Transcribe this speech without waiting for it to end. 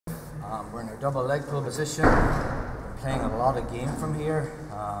We're in a double leg pull position. We're playing a lot of game from here.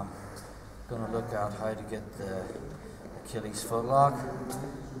 Going to look at how to get the Achilles footlock.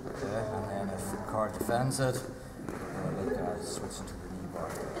 Okay, and then if the card defends it, we're going to look at switching to the knee bar.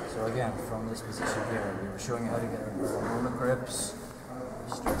 So again, from this position here, we were showing you how to get our roller grips,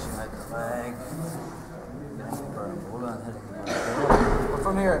 stretching out the leg, getting the parabola and hitting the parabola. But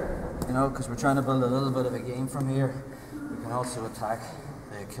from here, you know, because we're trying to build a little bit of a game from here, we can also attack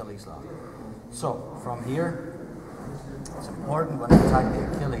the Achilles lock. So from here, it's important when I attack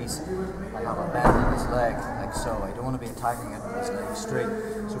the Achilles, I have a bend in his leg, like so. I don't want to be attacking it with his leg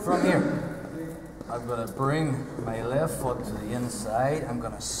straight. So from here, I'm going to bring my left foot to the inside. I'm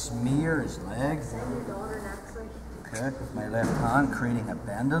going to smear his leg. Okay, with my left hand, creating a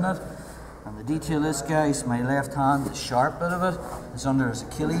bend in it. And the detail is, guys, my left hand, the sharp bit of it, is under his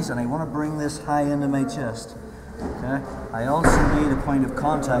Achilles, and I want to bring this high into my chest. Okay. I also need a point of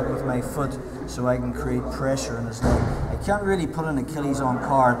contact with my foot so I can create pressure in his leg. I can't really put an Achilles on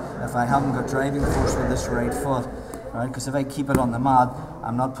card if I haven't got driving force with this right foot, right? Because if I keep it on the mat,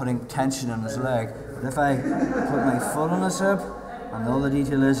 I'm not putting tension in his leg. But if I put my foot on his hip, and the other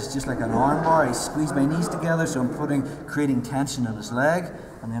detail is, it's just like an arm bar, I squeeze my knees together, so I'm creating tension in his leg.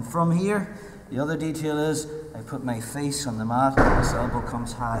 And then from here, the other detail is, I put my face on the mat, and this elbow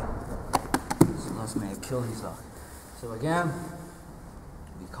comes high. So that's my Achilles lock. So again,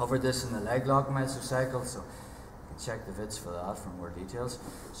 we covered this in the leg lock mesocycle, so you can check the vids for that for more details.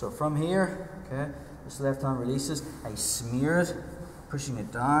 So from here, okay, this left hand releases, I smear it, pushing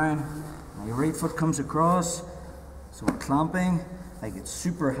it down, my right foot comes across, so I'm clamping, I get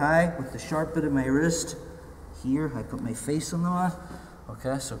super high with the sharp bit of my wrist. Here, I put my face on the mat.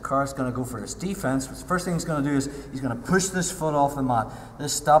 Okay, so Car's going to go for his defense. The first thing he's going to do is he's going to push this foot off the mat.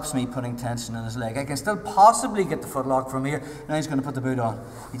 This stops me putting tension in his leg. I can still possibly get the foot lock from here. Now he's going to put the boot on.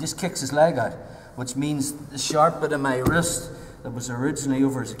 He just kicks his leg out, which means the sharp bit of my wrist that was originally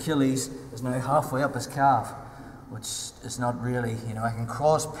over his Achilles is now halfway up his calf, which is not really, you know, I can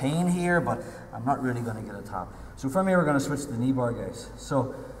cause pain here, but I'm not really going to get a tap. So from here, we're going to switch to the knee bar, guys.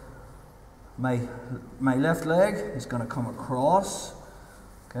 So my left leg is going to come across.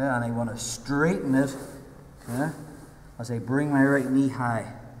 Okay, and I want to straighten it, okay, as I bring my right knee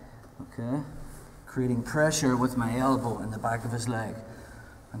high, okay, creating pressure with my elbow in the back of his leg.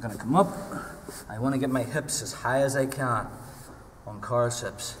 I'm going to come up. I want to get my hips as high as I can on Car's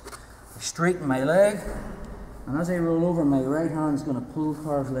hips. I straighten my leg, and as I roll over, my right hand is going to pull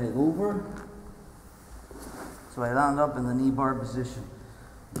Car's leg over, so I land up in the knee bar position.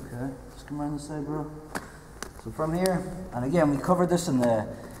 Okay, just come around the side, bro. So from here, and again, we covered this in the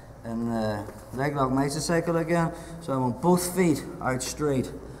leg lock mesocycle again. So I want both feet out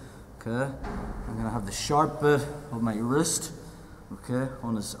straight. Okay, I'm gonna have the sharp bit of my wrist, okay,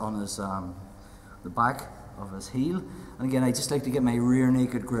 on the back of his heel. And again, I just like to get my rear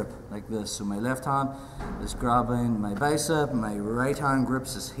naked grip like this. So my left hand is grabbing my bicep, my right hand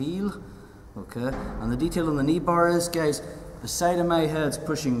grips his heel. Okay, and the detail on the knee bar is, guys, the side of my head's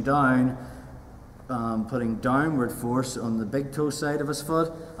pushing down. Putting downward force on the big toe side of his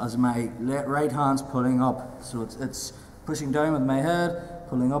foot as my right hand's pulling up. So it's pushing down with my head,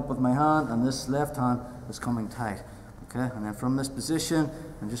 pulling up with my hand, and this left hand is coming tight. Okay, and then from this position,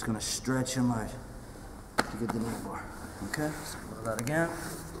 I'm just going to stretch him out to get the knee bar. Okay, so do that again.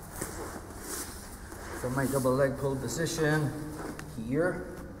 From my double leg pull position here,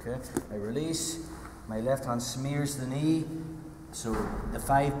 okay, I release, my left hand smears the knee. So the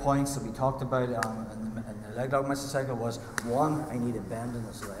 5 points that we talked about in the leg lock mesocycle was: 1, I need a bend in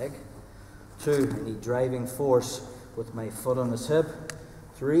his leg; 2, I need driving force with my foot on his hip;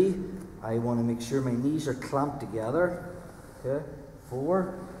 3, I want to make sure my knees are clamped together; okay.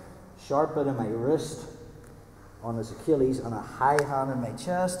 4, sharp bit of my wrist on his Achilles and a high hand in my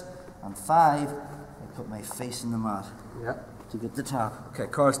chest; and 5, I put my face in the mat, to get the tap. Okay,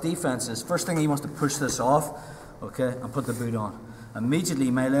 Car's defense is, first thing he wants to push this off, okay, and put the boot on. Immediately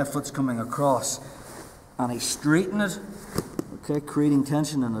my left foot's coming across and I straighten it, okay, creating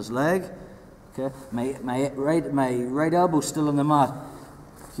tension in his leg. Okay, my right elbow's still on the mat,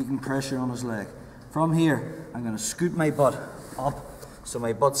 keeping pressure on his leg. From here, I'm going to scoot my butt up so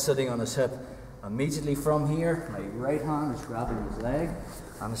my butt's sitting on his hip. Immediately from here, my right hand is grabbing his leg,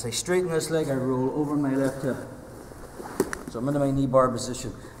 and as I straighten this leg, I roll over my left hip. So I'm into my knee bar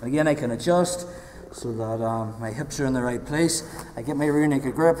position. And again, I can adjust so that my hips are in the right place. I get my rear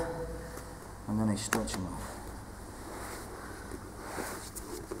naked grip, and then I stretch them off.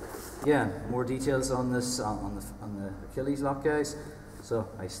 Again, more details on this on the Achilles lock, guys. So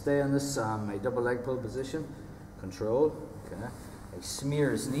I stay in this my double leg pull position, control. Okay, I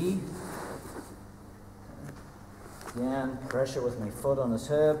smear his knee. Again, pressure with my foot on his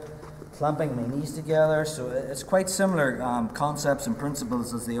hip, clamping my knees together. So it's quite similar concepts and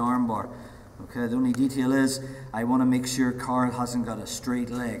principles as the arm bar. Okay, the only detail is I want to make sure Carl hasn't got a straight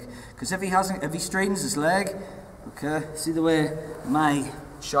leg. Because if he straightens his leg, okay, see the way my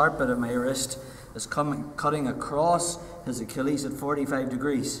sharp bit of my wrist is cutting across his Achilles at 45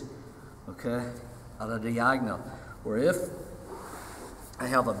 degrees, okay, at a diagonal. Where if I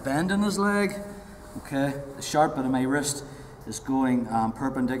have a bend in his leg, okay, the sharp bit of my wrist is going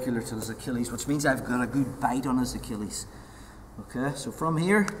perpendicular to his Achilles, which means I've got a good bite on his Achilles. Okay, so from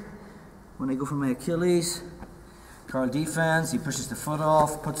here, when I go for my Achilles, Carl defends, he pushes the foot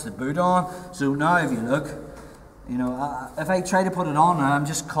off, puts the boot on. So now if you look, you know, if I try to put it on now, I'm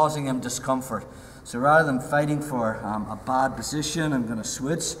just causing him discomfort. So rather than fighting for a bad position, I'm going to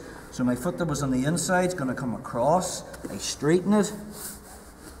switch. So my foot that was on the inside is going to come across. I straighten it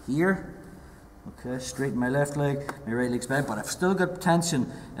here. Okay, straighten my left leg, my right leg's bent, but I've still got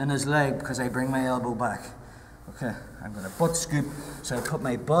tension in his leg because I bring my elbow back. Okay, I'm going to butt scoop. So I put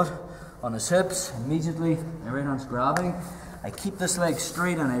my butt on his hips immediately, my right hand's grabbing. I keep this leg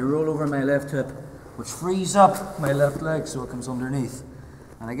straight and I roll over my left hip, which frees up my left leg so it comes underneath.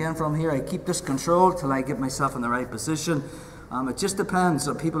 And again from here I keep this control till I get myself in the right position. It just depends,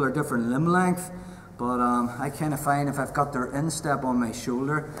 so people are different limb length, but I kind of find if I've got their instep on my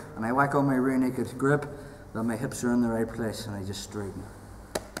shoulder and I whack on my rear naked grip, that my hips are in the right place and I just straighten.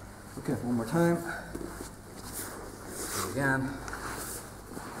 Okay, one more time. Do it again.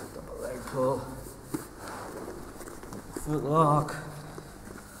 Double leg pull. Foot lock.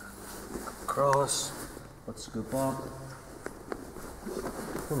 Cross. Foot scoop up.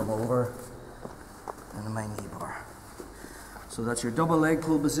 Pull them over. And my knee bar. So that's your double leg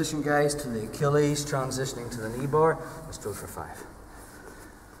pull position, guys, to the Achilles, transitioning to the knee bar. Let's do it for 5.